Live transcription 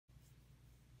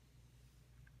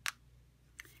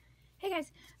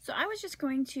Guys, so I was just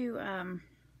going to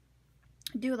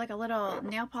do like a little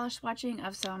nail polish swatching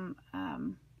of some,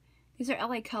 these are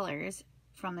LA Colors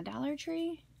from the Dollar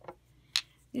Tree.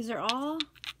 These are all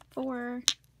 4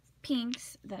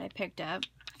 pinks that I picked up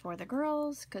for the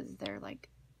girls because they're like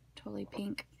totally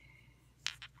pink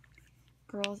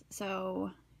girls.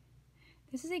 So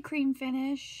this is a cream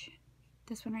finish,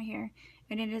 this one right here,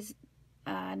 and it is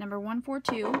number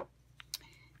 142.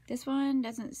 This one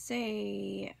doesn't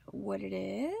say what it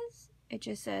is. It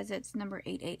just says it's number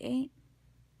 888.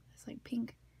 It's like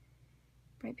pink,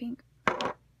 bright pink.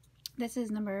 This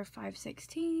is number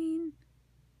 516.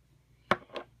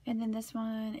 And then this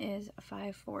one is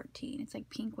 514. It's like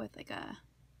pink with like a,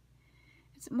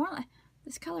 it's more like,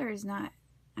 this color is not,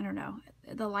 I don't know.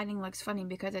 The lighting looks funny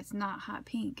because it's not hot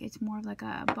pink. It's more like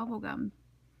a bubblegum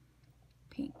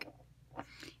pink.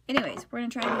 Anyways, we're going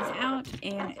to try these out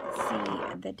and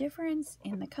see the difference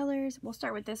in the colors. We'll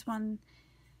start with this one,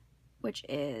 which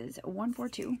is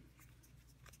 142. Let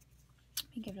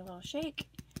me give it a little shake.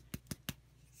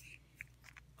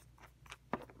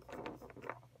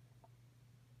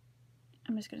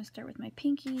 I'm just going to start with my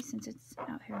pinky since it's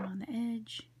out here on the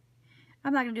edge.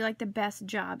 I'm not going to do like the best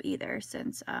job either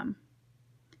since I'm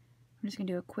just going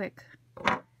to do a quick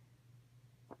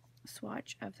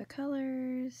swatch of the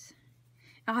colors.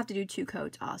 I'll have to do 2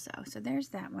 coats also. So there's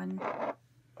that one.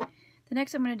 The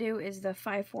next I'm going to do is the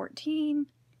 514,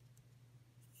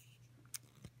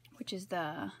 which is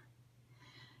the,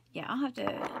 yeah, I'll have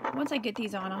to, once I get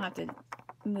these on, I'll have to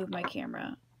move my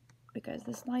camera because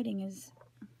this lighting is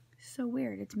so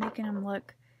weird. It's making them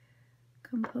look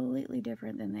completely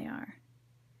different than they are.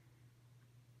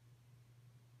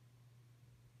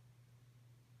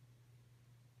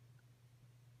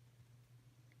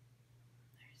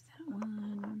 There's that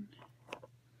one.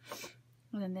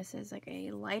 And then this is like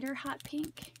a lighter hot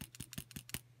pink.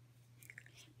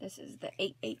 This is the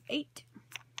 888.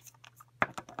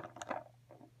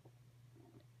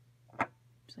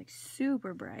 It's like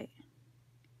super bright.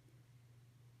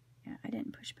 Yeah, I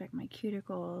didn't push back my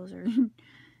cuticles or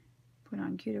put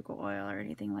on cuticle oil or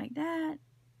anything like that.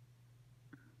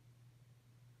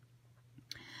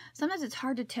 Sometimes it's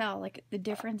hard to tell like the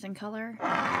difference in color.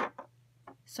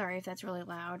 Sorry if that's really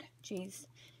loud. Jeez.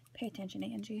 Pay attention,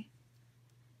 Angie.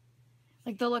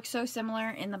 Like they'll look so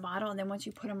similar in the bottle, and then once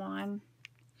you put them on,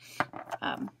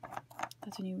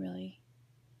 that's when you really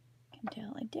can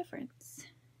tell a difference.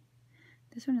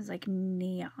 This one is like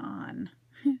neon,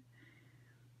 at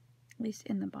least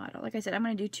in the bottle. Like I said, I'm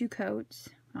going to do 2 coats.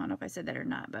 I don't know if I said that or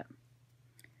not, but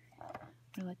I'm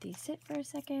going to let these sit for a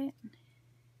second.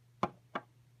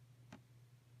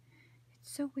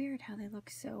 It's so weird how they look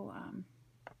so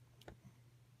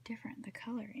different, the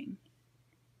coloring.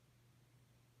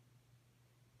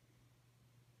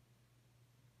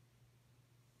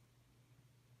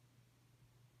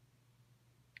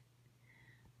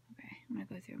 I'm going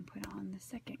to go through and put on the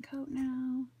second coat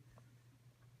now.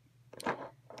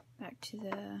 Back to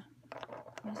the,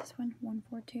 what is this one?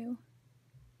 142?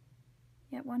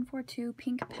 Yeah, 142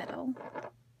 Pink Petal.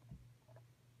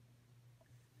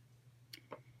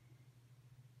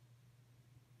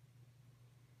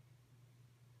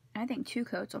 I think 2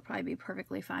 coats will probably be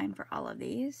perfectly fine for all of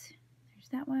these. There's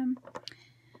that one.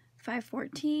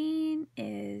 514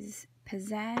 is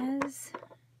Pizzazz.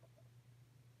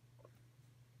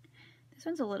 This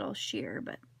one's a little sheer,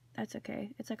 but that's okay.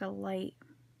 It's like a light.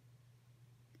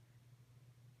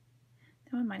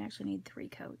 That one might actually need 3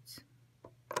 coats.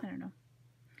 I don't know.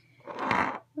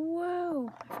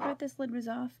 Whoa! I forgot this lid was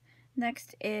off.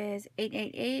 Next is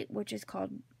 888, which is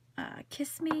called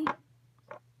Kiss Me,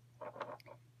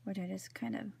 which I just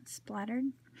kind of splattered.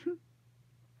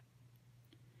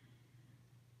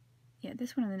 Yeah,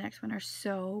 this one and the next one are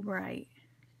so bright.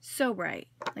 So bright.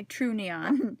 Like true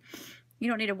neon. You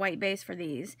don't need a white base for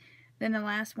these. Then the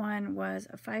last one was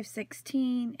a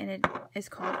 516, and it is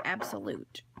called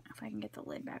Absolute. If I can get the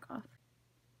lid back off.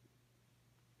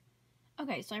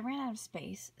 Okay, so I ran out of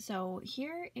space. So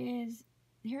here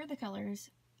are the colors.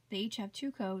 They each have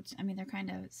 2 coats. I mean, they're kind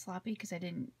of sloppy because I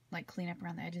didn't like clean up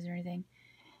around the edges or anything.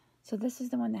 So this is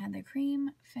the one that had the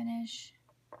cream finish.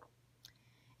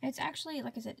 It's actually,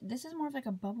 like I said, this is more of like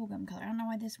a bubblegum color. I don't know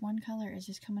why this one color is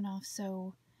just coming off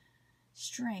so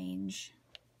strange.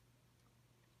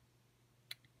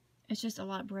 It's just a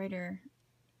lot brighter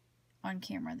on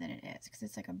camera than it is because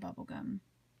it's like a bubblegum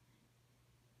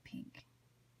pink.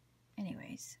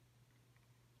 Anyways,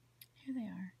 here they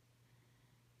are.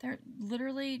 They're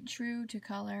literally true to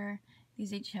color.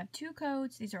 These each have 2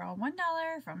 coats. These are all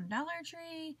 $1 from Dollar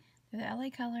Tree. They're the LA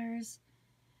Colors.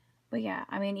 But yeah,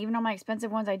 I mean, even on my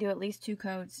expensive ones, I do at least 2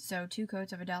 coats. So 2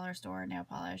 coats of a dollar store nail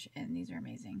polish, and these are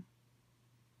amazing.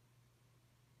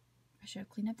 I should have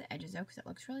cleaned up the edges though, because it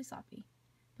looks really sloppy.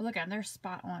 But look at them, they're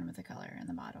spot on with the color in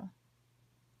the bottle.